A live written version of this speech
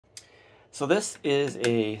So this is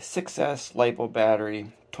a 6S LiPo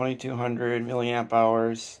battery, 2200 milliamp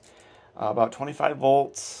hours, about 25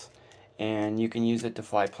 volts, and you can use it to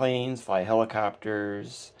fly planes, fly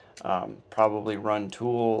helicopters, probably run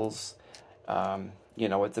tools. You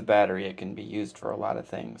know, it's a battery, it can be used for a lot of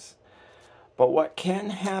things. But what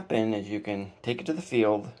can happen is you can take it to the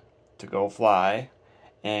field to go fly,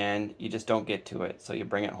 and you just don't get to it, so you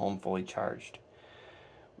bring it home fully charged.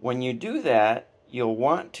 When you do that, you'll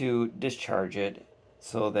want to discharge it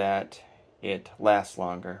so that it lasts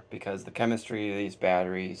longer, because the chemistry of these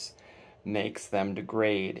batteries makes them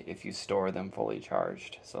degrade if you store them fully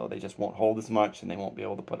charged. So they just won't hold as much and they won't be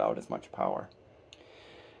able to put out as much power.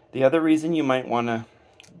 The other reason you might want to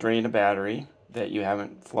drain a battery that you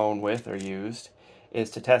haven't flown with or used is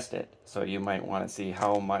to test it. So you might want to see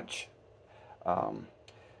how much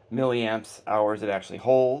milliamps hours it actually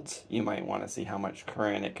holds. You might want to see how much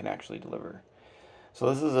current it can actually deliver.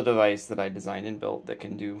 So this is a device that I designed and built that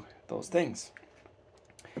can do those things.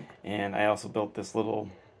 And I also built this little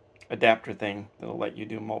adapter thing that'll let you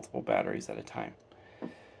do multiple batteries at a time.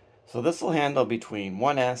 So this will handle between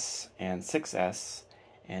 1S and 6S,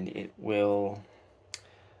 and it will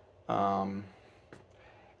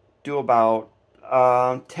do about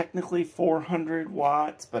technically 400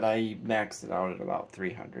 watts, but I maxed it out at about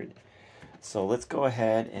 300. So let's go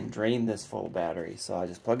ahead and drain this full battery. So I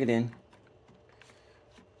just plug it in,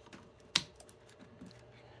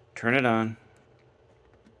 turn it on,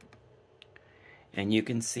 and you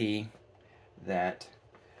can see that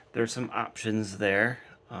there's some options there.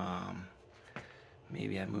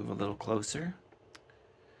 Maybe I move a little closer.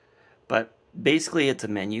 But basically it's a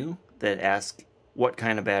menu that asks what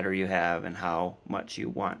kind of battery you have and how much you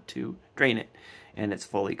want to drain it, and it's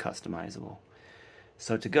fully customizable.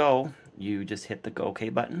 So to go, you just hit the OK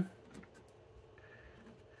button.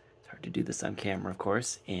 It's hard to do this on camera, of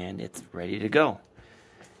course, and it's ready to go.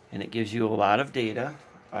 And it gives you a lot of data.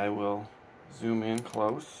 I will zoom in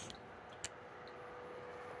close.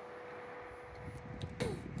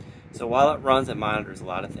 So while it runs, it monitors a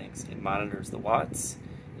lot of things. It monitors the watts,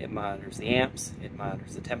 it monitors the amps, it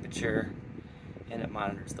monitors the temperature, and it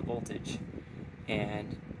monitors the voltage.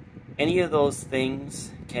 And any of those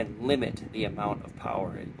things can limit the amount of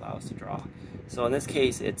power it allows to draw. So in this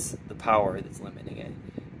case, it's the power that's limiting it.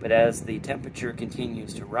 But as the temperature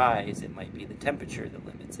continues to rise, it might be the temperature that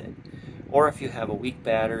limits it. Or if you have a weak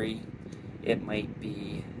battery, it might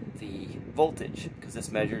be the voltage, because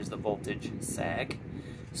this measures the voltage sag.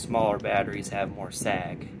 Smaller batteries have more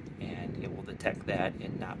sag, and it will detect that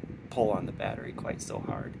and not pull on the battery quite so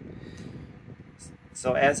hard.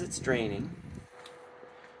 So as it's draining,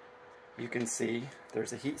 you can see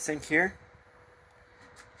there's a heat sink here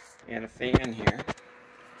and a fan here.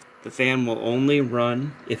 The fan will only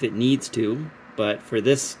run if it needs to, but for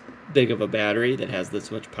this big of a battery that has this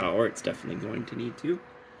much power, it's definitely going to need to.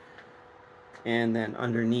 And then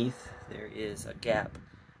underneath there is a gap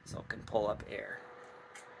so it can pull up air.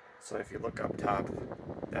 So if you look up top,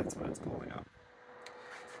 that's what it's pulling up.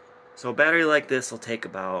 So a battery like this will take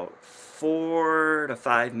about 4 to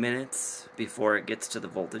 5 minutes before it gets to the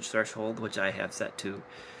voltage threshold, which I have set to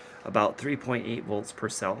about 3.8 volts per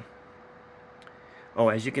cell. Oh,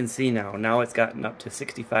 as you can see now it's gotten up to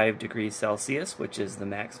 65 degrees Celsius, which is the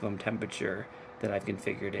maximum temperature that I've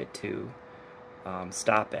configured it to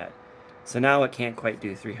stop at. So now it can't quite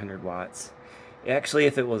do 300 watts. Actually,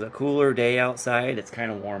 if it was a cooler day outside, it's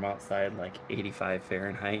kind of warm outside, like 85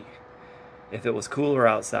 Fahrenheit. If it was cooler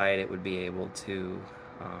outside, it would be able to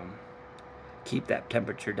keep that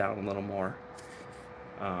temperature down a little more.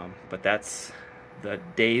 But that's the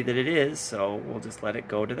day that it is, so we'll just let it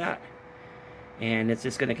go to that. And it's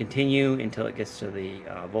just going to continue until it gets to the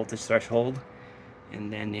voltage threshold,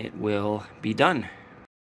 and then it will be done.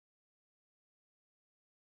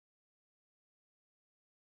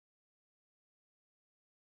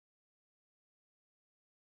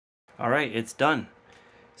 Alright, it's done.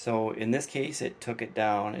 So in this case, it took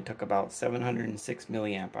about 706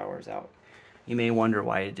 milliamp hours out. You may wonder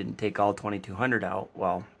why it didn't take all 2200 out.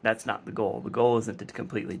 Well, that's not the goal. The goal isn't to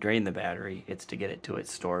completely drain the battery, it's to get it to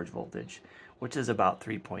its storage voltage, which is about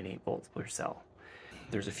 3.8 volts per cell.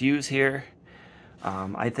 There's a fuse here.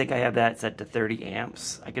 I think I have that set to 30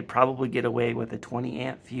 amps. I could probably get away with a 20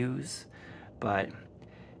 amp fuse, but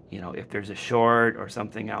you know, if there's a short or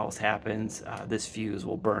something else happens, this fuse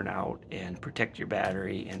will burn out and protect your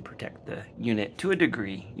battery and protect the unit to a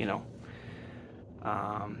degree, you know.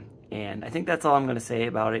 And I think that's all I'm going to say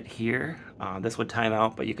about it here. This would time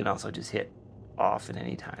out, but you can also just hit off at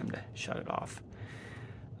any time to shut it off.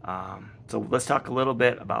 So let's talk a little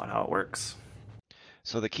bit about how it works.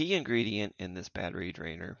 So the key ingredient in this battery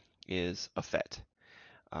drainer is a FET.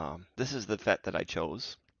 This is the FET that I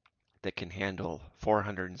chose that can handle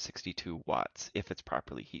 462 watts if it's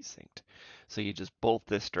properly heat sinked. So you just bolt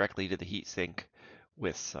this directly to the heat sink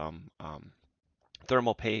with some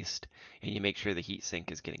thermal paste, and you make sure the heat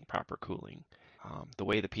sink is getting proper cooling. The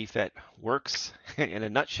way the PFET works in a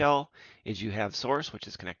nutshell is you have source, which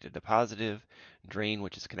is connected to positive, drain,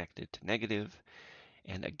 which is connected to negative,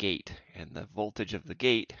 and a gate. And the voltage of the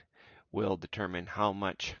gate will determine how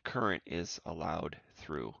much current is allowed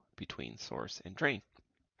through between source and drain.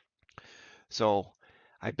 So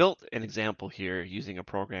I built an example here using a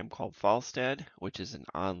program called Falstad, which is an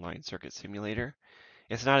online circuit simulator.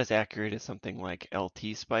 It's not as accurate as something like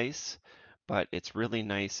LT Spice, but it's really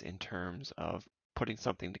nice in terms of putting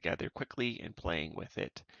something together quickly and playing with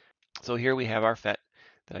it. So here we have our FET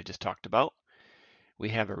that I just talked about. We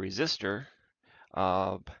have a resistor.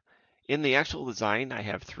 In the actual design, I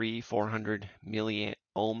have three 400 milliohm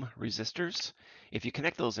resistors. If you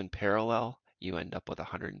connect those in parallel, you end up with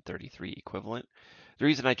 133 equivalent. The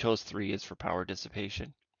reason I chose three is for power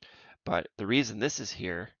dissipation, but the reason this is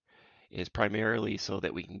here is primarily so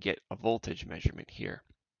that we can get a voltage measurement here.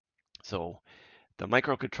 So the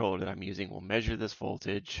microcontroller that I'm using will measure this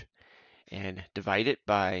voltage and divide it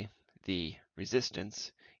by the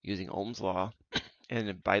resistance using Ohm's law,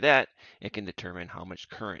 and by that it can determine how much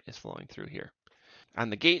current is flowing through here. On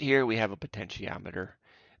the gate here we have a potentiometer.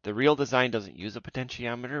 The real design doesn't use a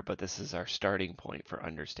potentiometer, but this is our starting point for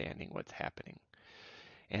understanding what's happening.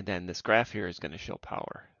 And then this graph here is going to show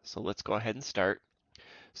power. So let's go ahead and start.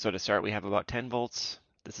 So to start, we have about 10 volts.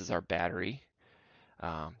 This is our battery.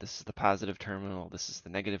 This is the positive terminal. This is the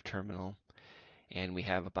negative terminal. And we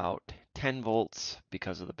have about 10 volts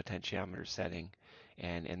because of the potentiometer setting.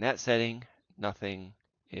 And in that setting, nothing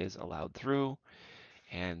is allowed through,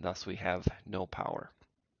 and thus we have no power.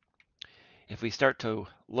 If we start to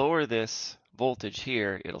lower this voltage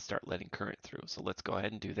here, it'll start letting current through. So let's go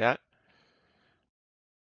ahead and do that.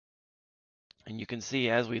 And you can see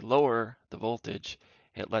as we lower the voltage,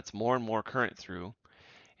 it lets more and more current through.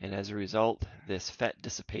 And as a result, this FET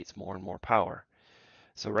dissipates more and more power.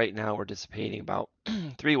 So right now we're dissipating about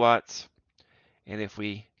 3 watts. And if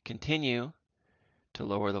we continue to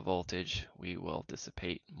lower the voltage, we will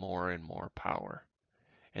dissipate more and more power.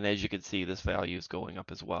 And as you can see, this value is going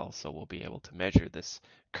up as well. So we'll be able to measure this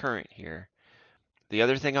current here. The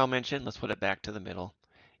other thing I'll mention, let's put it back to the middle,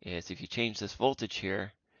 is if you change this voltage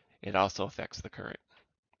here, it also affects the current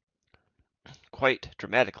quite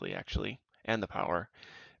dramatically actually, and the power,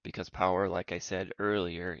 because power, like I said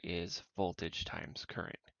earlier, is voltage times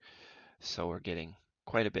current. So we're getting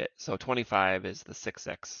quite a bit. So 25 is the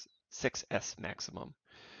 6S maximum.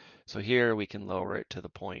 So here we can lower it to the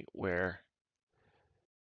point where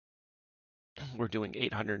we're doing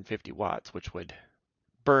 850 watts, which would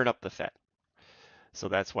burn up the FET. So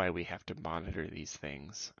that's why we have to monitor these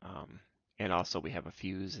things. And also we have a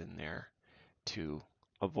fuse in there to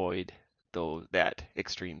avoid that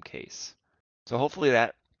extreme case. So hopefully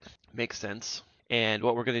that makes sense. And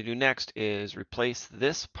what we're going to do next is replace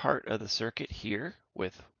this part of the circuit here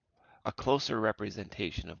with a closer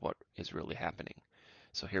representation of what is really happening.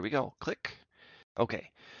 So here we go, click. Okay,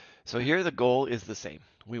 so here the goal is the same.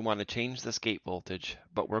 We want to change this gate voltage,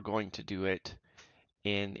 but we're going to do it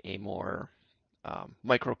in a more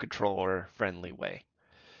microcontroller friendly way.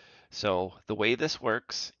 So the way this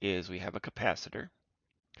works is we have a capacitor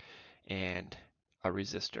and a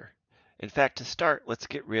resistor. In fact, to start, let's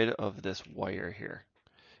get rid of this wire here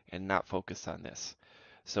and not focus on this.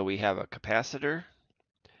 So we have a capacitor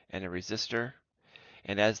and a resistor,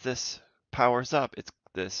 and as this powers up,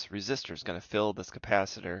 this resistor is going to fill this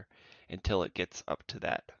capacitor until it gets up to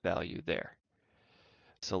that value there.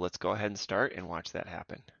 So let's go ahead and start and watch that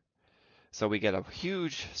happen. So we get a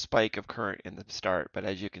huge spike of current in the start, but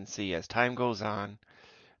as you can see, as time goes on,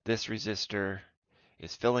 this resistor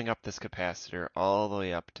is filling up this capacitor all the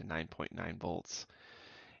way up to 9.9 volts.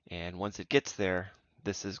 And once it gets there,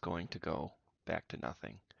 this is going to go back to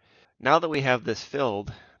nothing. Now that we have this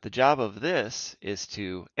filled, the job of this is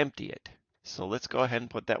to empty it. So let's go ahead and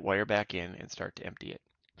put that wire back in and start to empty it.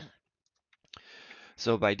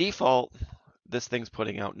 So by default, this thing's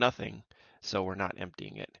putting out nothing, so we're not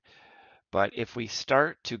emptying it. But if we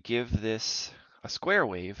start to give this a square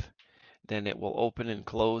wave, then it will open and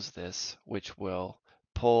close this, which will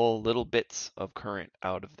pull little bits of current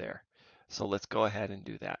out of there. So let's go ahead and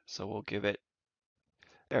do that. So we'll give it,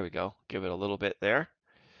 there we go, give it a little bit there.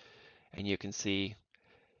 And you can see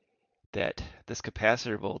that this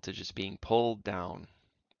capacitor voltage is being pulled down.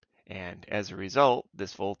 And as a result,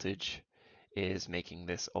 this voltage is making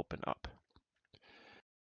this open up.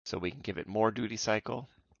 So we can give it more duty cycle.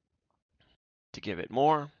 to give it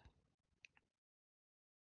more.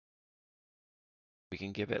 We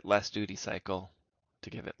can give it less duty cycle to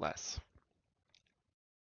give it less.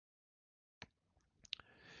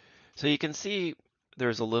 So you can see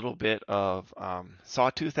there's a little bit of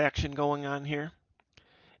sawtooth action going on here.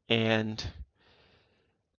 And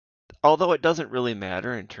although it doesn't really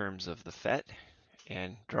matter in terms of the FET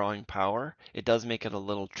and drawing power, it does make it a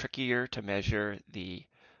little trickier to measure the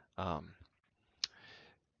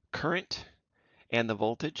current and the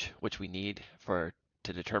voltage, which we need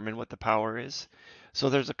to determine what the power is. So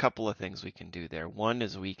there's a couple of things we can do there. One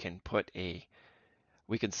is we can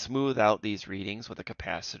smooth out these readings with a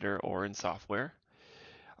capacitor or in software.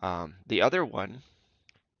 The other one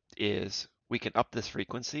is we can up this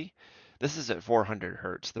frequency. This is at 400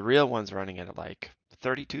 hertz. The real one's running at like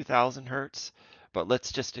 32,000 hertz, but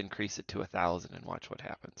let's just increase it to 1,000 and watch what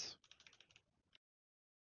happens.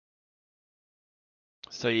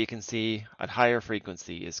 So you can see a higher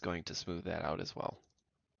frequency is going to smooth that out as well.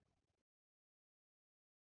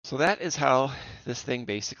 So that is how this thing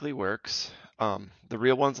basically works. The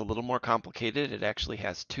real one's a little more complicated. It actually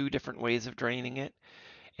has two different ways of draining it.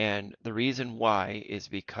 And the reason why is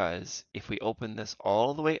because if we open this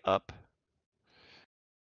all the way up,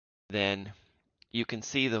 then you can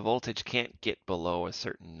see the voltage can't get below a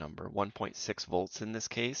certain number, 1.6 volts in this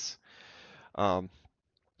case,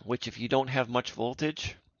 which if you don't have much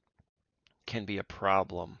voltage can be a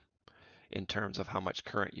problem in terms of how much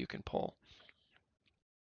current you can pull.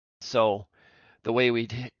 So the way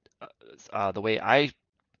I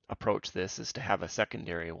approach this is to have a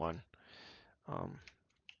secondary one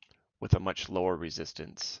with a much lower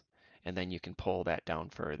resistance, and then you can pull that down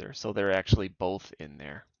further. So they're actually both in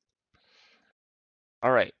there.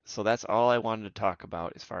 All right, so that's all I wanted to talk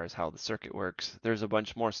about as far as how the circuit works. There's a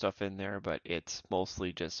bunch more stuff in there, but it's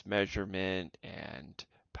mostly just measurement and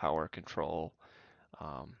power control.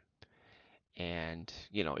 And,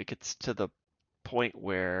 it gets to the point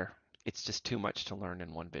where it's just too much to learn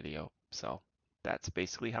in one video. So that's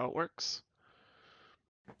basically how it works.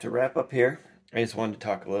 To wrap up here, I just wanted to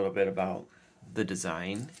talk a little bit about the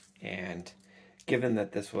design. And given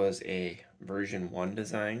that this was a version 1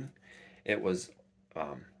 design, it was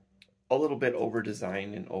a little bit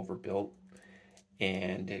over-designed and overbuilt.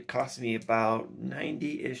 And it cost me about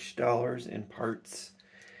 $90-ish in parts.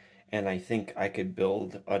 And I think I could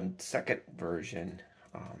build a second version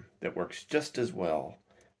that works just as well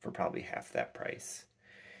for probably half that price.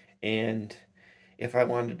 And if I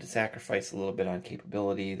wanted to sacrifice a little bit on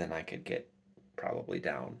capability, then I could get probably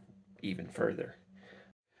down even further.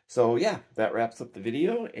 So yeah, that wraps up the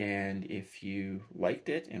video, and if you liked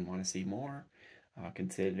it and want to see more,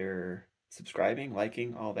 consider subscribing,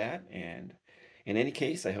 liking, all that, and in any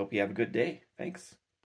case, I hope you have a good day. Thanks.